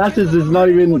 And the glasses is not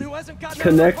even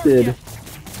connected.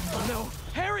 Oh no,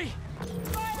 Harry!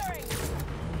 Firing!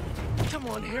 Come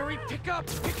on, Harry, pick up,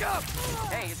 pick up!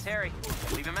 Hey, it's Harry.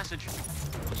 Leave a message.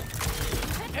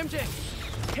 MJ,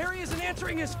 Harry isn't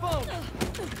answering his phone.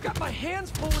 I've got my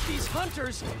hands full with these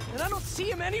hunters, and I don't see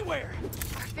him anywhere.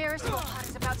 Our Ferris wheel pod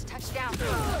is about to touch down.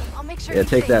 I'll make sure Yeah, he's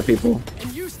take that, safe. people.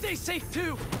 And you stay safe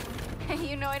too.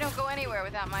 You know I don't go anywhere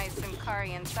without my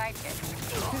Simkarian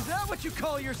sidekick. Is that what you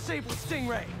call your Sable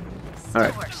Stingray? Still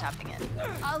Alright. workshopping it.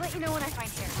 I'll let you know when I find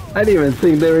Harry. I didn't even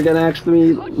think they were gonna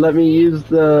actually let me use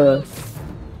the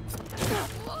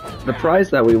prize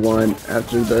that we won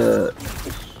after the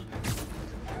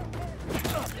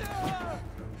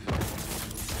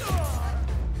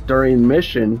during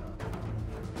mission.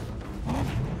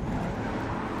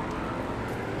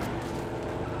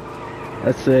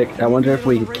 That's sick. I wonder if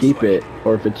we can keep it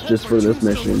or if it's just for this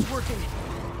mission.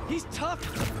 He's tough.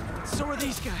 So are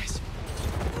these guys.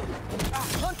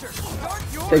 Hunter, start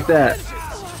your Take that.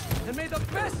 engines, and may the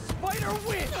best spider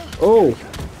win. Oh,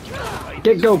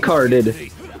 get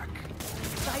go-karted.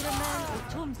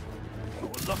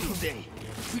 Lucky day.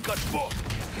 We got both.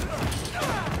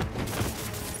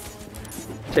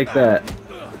 Take that.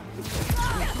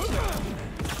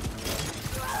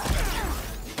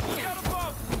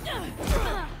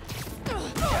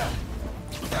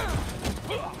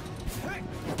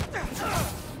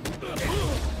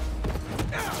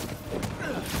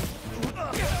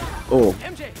 MJ, Oh,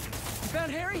 you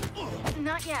found Harry?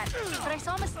 Not Not yet, but I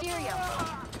saw Mysterio.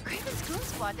 Craven's Goon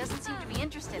Squad doesn't seem to be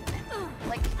interested in it.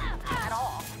 Like, at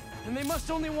all. And they must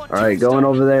only want Alright, going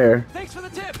over there. Thanks for the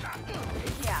tip.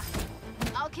 Yeah.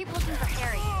 I'll keep looking for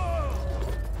Harry.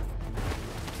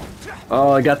 Oh,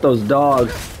 I got those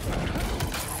dogs.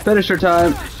 Finisher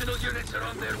time.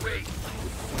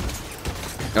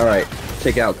 Alright,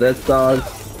 take out this dog.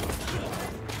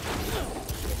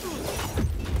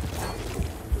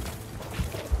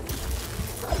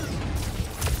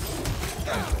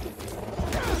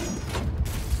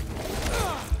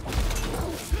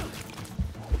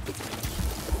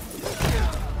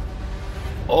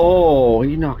 Oh,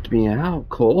 he knocked me out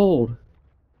cold.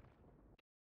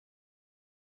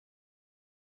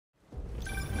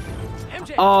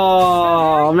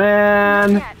 Oh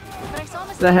man,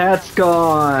 the hat's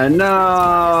gone.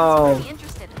 No.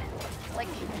 Like,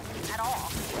 at all.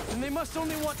 And they must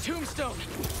only want Tombstone.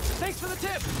 Thanks for the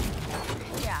tip.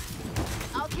 Yeah.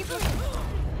 I'll keep looking.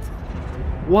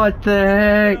 What the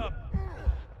heck?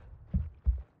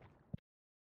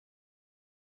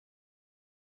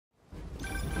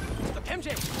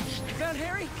 MJ, you found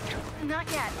Harry? Not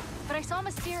yet, but I saw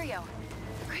Mysterio.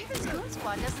 Craven's Goon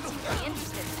Squad doesn't seem to be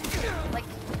interested in it. Like,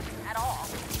 at all.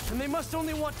 And they must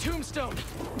only want Tombstone.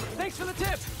 Thanks for the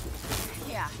tip.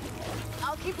 Yeah.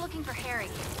 I'll keep looking for Harry.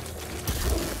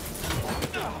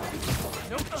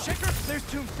 Nope, checker. There's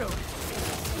Tombstone.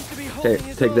 Seems to be holding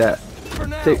his Take own. that. For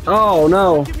now. Oh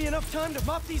no. Give me enough time to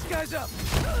mop these guys up.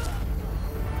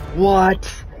 What?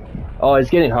 Oh, it's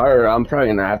getting harder. I'm probably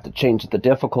gonna have to change the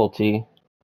difficulty.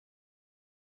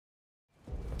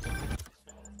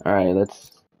 Alright,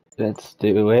 let's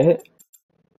do it.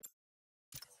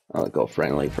 I'll go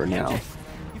friendly for now.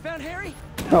 You found Harry?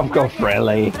 I'll go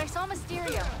friendly. But I saw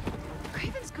Mysterio.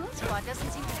 Craven's Goon Squad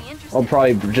doesn't seem to be interested. I'll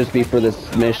probably just be for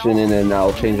this mission and then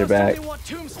I'll change it back. They want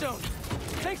Tombstone.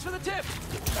 Thanks for the tip.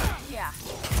 Yeah.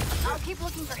 I'll keep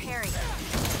looking for Harry.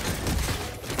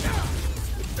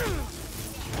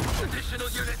 Additional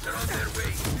units are on their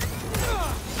way.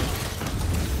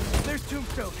 There's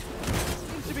Tombstone.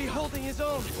 Seems to be holding his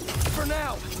own. For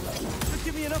now. Just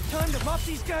give me enough time to mop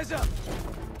these guys up.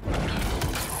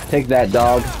 Take that,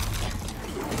 dog.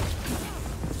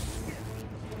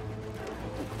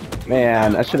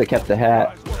 Man, I should have kept the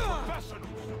hat.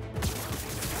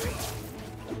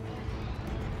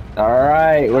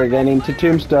 Alright, we're getting to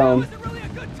Tombstone.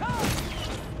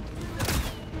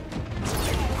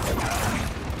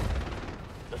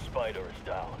 The spider is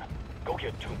down. Go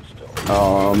get Tombstone.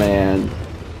 Oh man.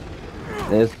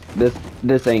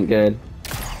 This ain't good.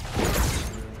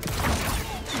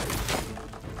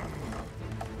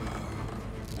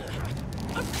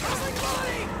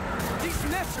 These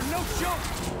nets are no joke.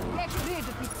 Get rid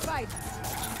of these spiders.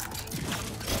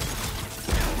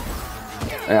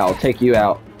 Yeah, I'll take you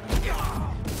out.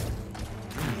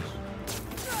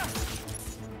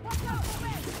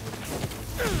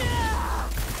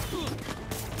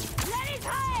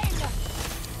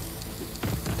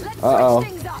 Uh-oh.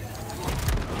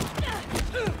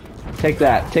 Take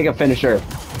that. Take a finisher.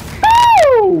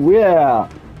 Woo! Yeah.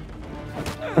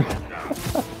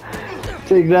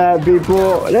 Take that,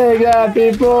 people. Take that,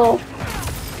 people.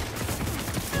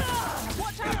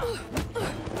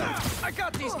 I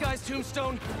got these guys,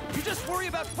 Tombstone. You just worry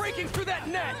about breaking through that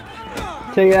net.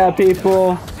 Take that,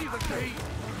 people.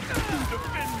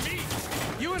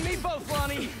 You and me both,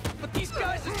 Lonnie. But these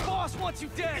guys, his boss wants you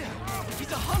dead.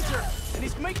 He's a hunter, and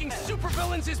he's making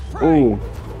supervillains his prey. Ooh.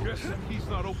 Guessing he's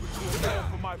not open to a call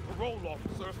from my parole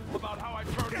officer about how I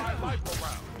turned my life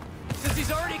around. Since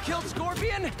he's already killed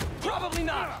Scorpion? Probably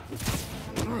not.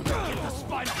 Get the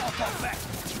spider off our back,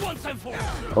 once and for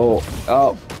all.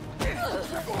 Oh.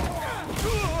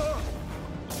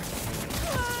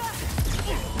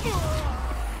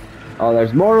 Oh,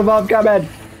 there's more of them coming.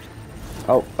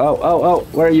 Oh.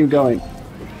 Where are you going?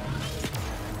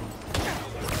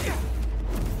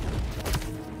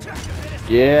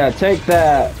 Yeah, take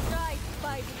that. Right,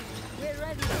 Spidey. We're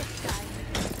ready this time.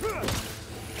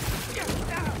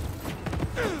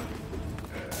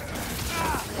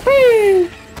 Whee!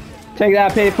 Take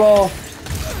that, people.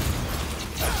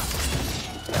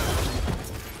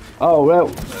 Oh, well.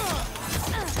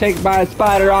 Take my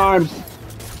spider arms.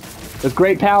 With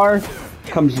great power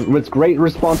comes with great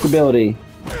responsibility.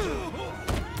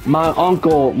 My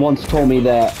uncle once told me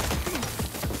that.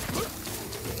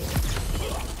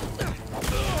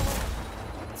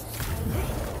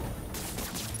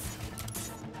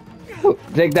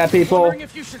 Take that, people. Wondering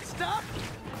if you should stop?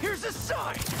 Here's a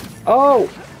sign. Oh!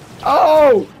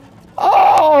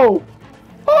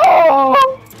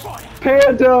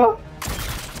 Panda!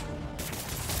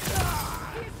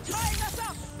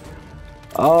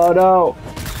 Oh no!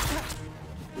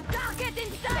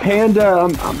 Panda!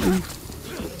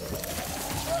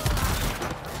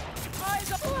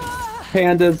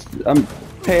 Pandas!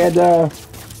 Panda!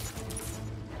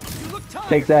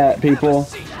 Take that, people!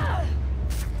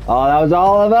 Oh, that was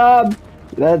all of them!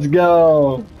 Let's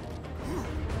go!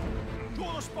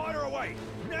 Pull the spider away!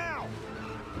 Now!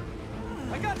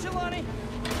 I got you, Lonnie!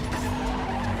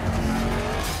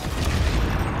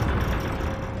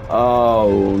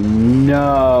 Oh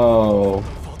no!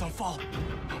 Don't fall.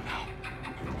 Oh no.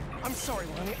 I'm sorry,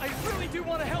 Lonnie. I really do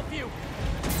want to help you.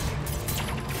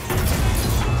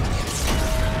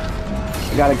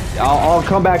 I gotta. I'll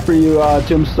come back for you,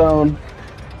 Tombstone.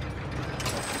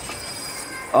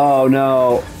 Oh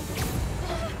no!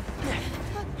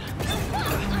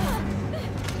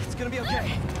 It's gonna be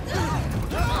okay.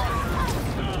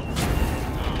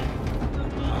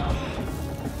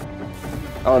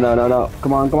 Oh no no no!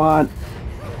 Come on come on!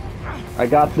 I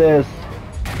got this.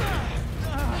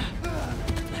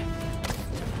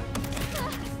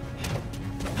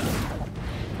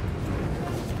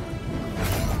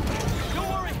 Don't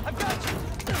worry, I've got you.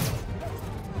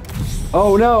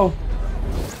 Oh no!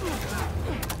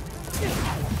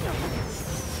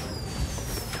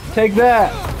 Take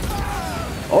that!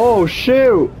 Oh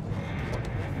shoot!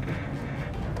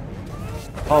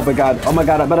 Oh my god! Oh my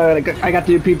god! I got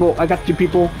two people! I got two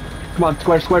people! Come on!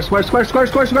 Square! Square! Square! Square! Square!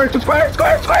 Square! Square! Square!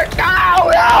 Square! Square!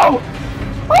 No! No!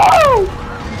 Oh!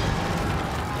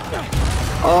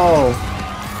 Oh!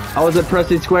 I wasn't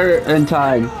pressing square in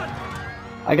time.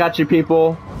 I got you,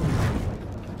 people.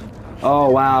 Oh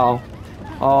wow!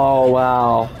 Oh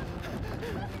wow!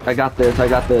 I got this! I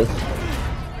got this!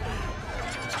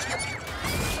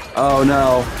 Oh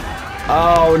no!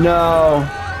 Oh no!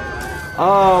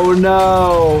 Oh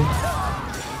no!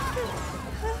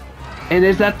 And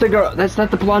is that the girl? That's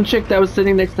not the blonde chick that was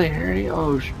sitting next to Harry?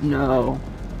 Oh no!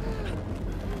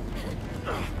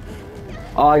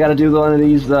 Oh, I gotta do one of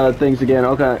these things again.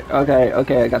 Okay, okay,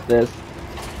 okay. I got this.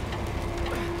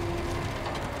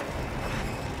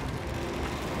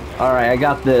 All right, I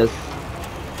got this.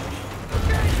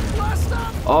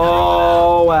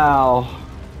 Oh wow!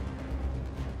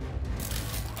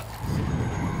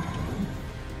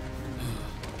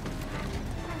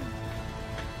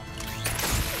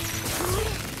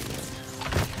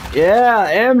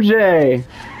 Yeah, MJ!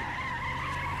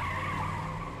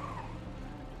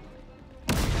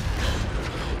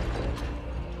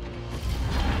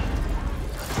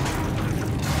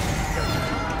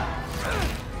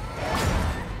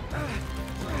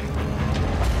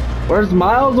 Where's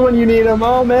Miles when you need him?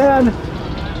 Oh man!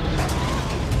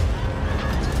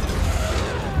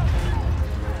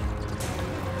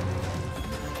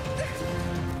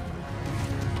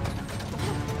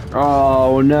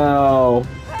 Oh no!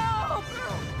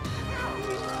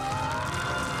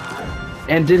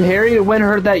 And did Harry win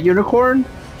her that unicorn?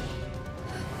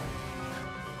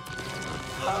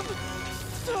 I'm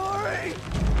sorry.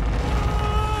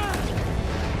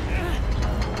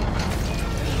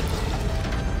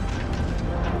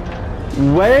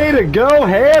 Way to go,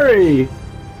 Harry!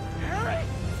 Harry?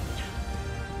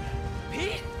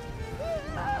 Pete?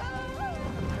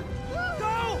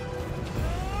 No!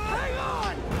 Hang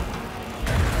on!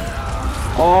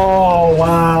 Oh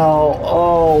wow!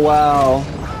 Oh wow!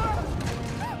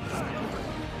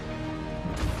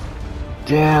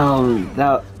 Damn,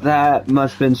 that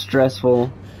must have been stressful.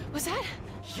 Was that?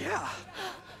 Yeah.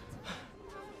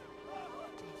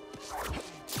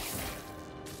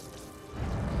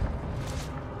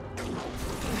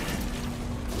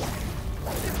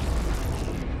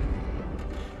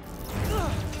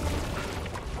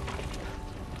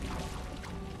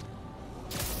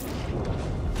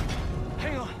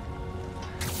 Hang on.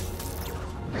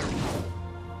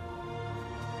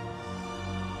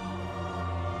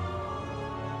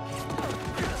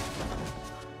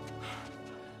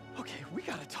 Okay, we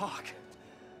gotta talk.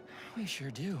 We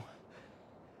sure do.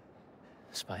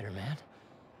 Spider-Man.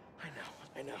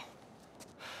 I know.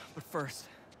 But first,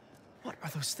 what are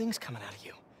those things coming out of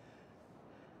you?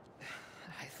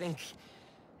 I think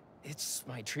it's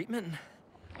my treatment.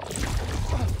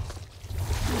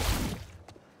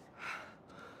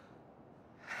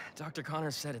 Dr.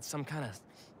 Connors said it's some kind of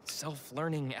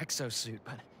self-learning exosuit,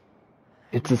 but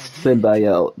It's a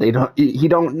symbiote. He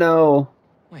don't know.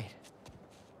 wait.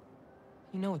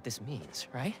 You know what this means,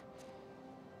 right?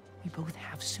 We both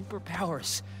have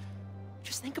superpowers.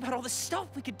 Just think about all the stuff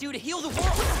we could do to heal the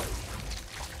world.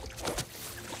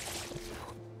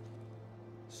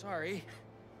 Sorry.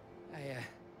 I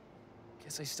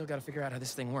guess I still gotta figure out how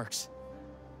this thing works.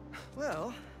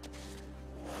 Well,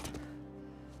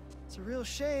 it's a real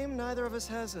shame neither of us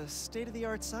has a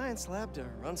state-of-the-art science lab to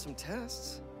run some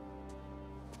tests.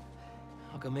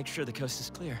 I'll go make sure the coast is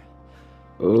clear.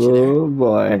 Oh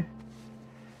boy.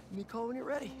 Give me a call when you're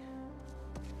ready.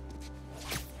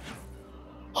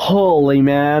 Holy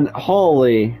man,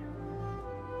 holy.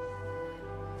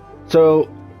 So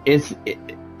is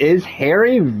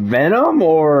Harry Venom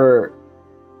or?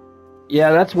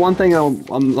 Yeah, that's one thing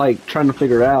I'm like trying to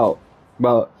figure out,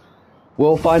 but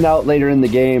we'll find out later in the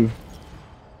game.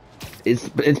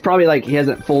 It's probably like he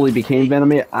hasn't fully became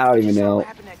Venom yet. I don't even know. What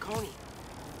happened at Coney?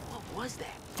 What was that?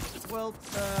 Well,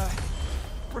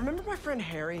 remember my friend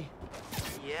Harry?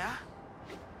 Yeah?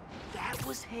 That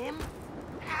was him?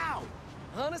 How?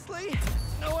 Honestly,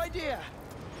 no idea.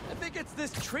 I think it's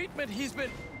this treatment he's been...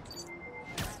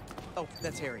 Oh,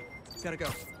 that's Harry. Gotta go.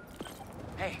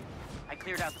 Hey, I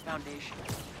cleared out the foundation.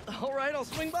 All right, I'll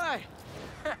swing by.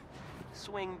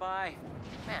 Swing by.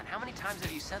 Man, how many times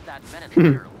have you said that minute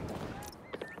literally?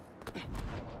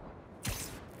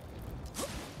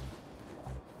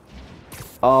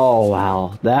 Oh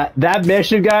wow, that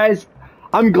mission, guys.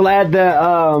 I'm glad that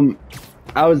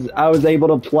I was able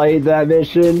to play that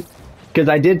mission, because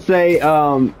I did say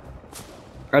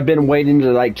I've been waiting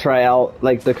to like try out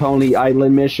like the Coney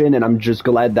Island mission, and I'm just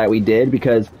glad that we did,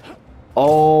 because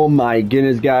oh my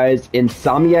goodness, guys,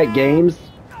 Insomniac Games,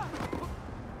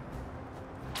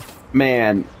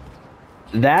 man,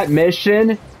 that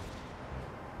mission,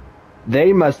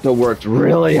 they must have worked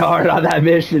really hard on that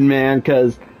mission, man,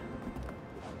 because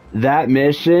that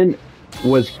mission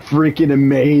was freaking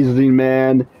amazing,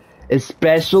 man.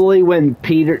 Especially when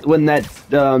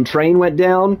that train went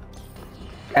down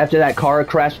after that car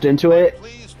crashed into it,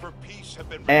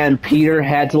 and Peter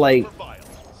had to like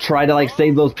try to like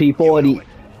save those people, and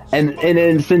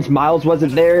then since Miles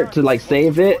wasn't there to like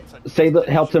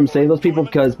help him save those people,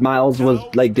 because Miles was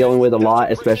like dealing with a lot,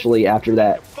 especially after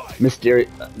that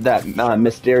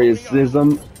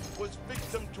mysteriousism.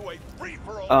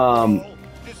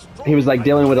 He was like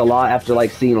dealing with a lot after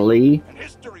like seeing Lee.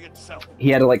 He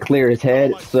had to like clear his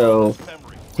head, so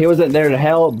he wasn't there to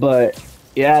help. But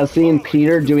yeah, seeing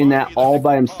Peter doing that all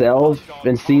by himself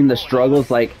and seeing the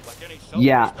struggles, like,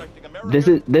 yeah,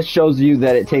 this shows you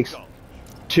that it takes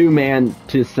two men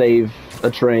to save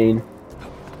a train.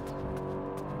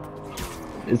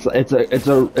 It's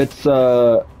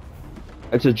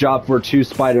a job for two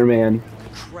Spider-Man,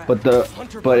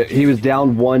 but he was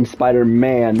down one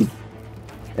Spider-Man, and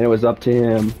it was up to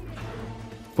him.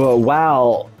 But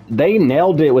wow, they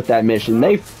nailed it with that mission.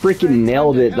 They freaking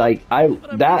nailed it. Like I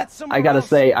gotta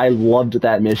say, I loved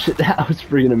that mission. That was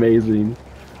freaking amazing.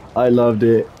 I loved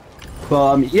it.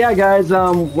 But yeah, guys,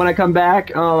 when I come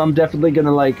back, I'm definitely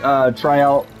gonna like try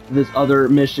out this other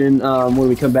mission when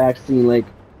we come back, seeing like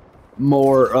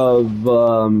more of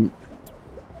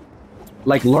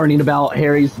like learning about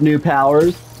Harry's new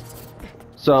powers.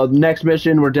 So the next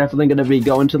mission, we're definitely gonna be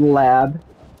going to the lab.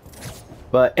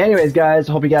 But anyways, guys,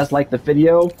 hope you guys liked the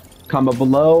video. Comment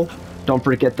below. Don't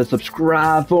forget to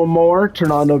subscribe for more.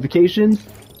 Turn on notifications.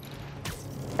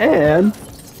 And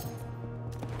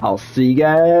I'll see you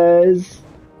guys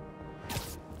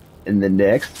in the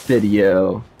next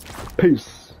video.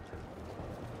 Peace.